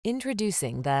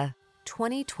Introducing the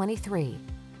 2023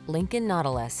 Lincoln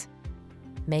Nautilus.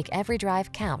 Make every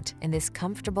drive count in this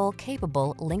comfortable,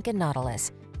 capable Lincoln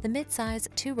Nautilus, the midsize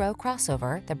two-row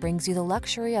crossover that brings you the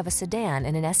luxury of a sedan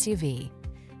and an SUV.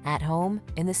 At home,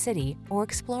 in the city, or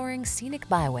exploring scenic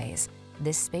byways,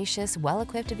 this spacious,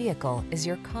 well-equipped vehicle is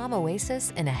your calm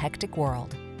oasis in a hectic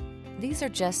world. These are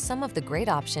just some of the great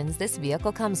options this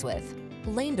vehicle comes with: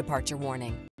 lane departure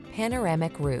warning,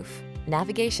 panoramic roof,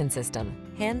 navigation system,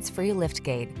 hands-free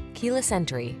liftgate, keyless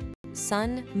entry,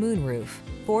 sun, moonroof,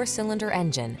 4-cylinder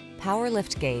engine, power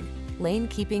liftgate, lane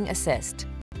keeping assist,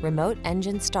 remote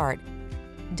engine start.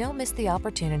 Don't miss the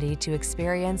opportunity to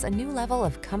experience a new level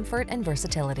of comfort and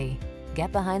versatility.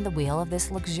 Get behind the wheel of this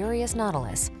luxurious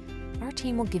Nautilus. Our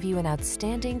team will give you an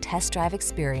outstanding test drive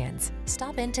experience.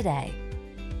 Stop in today.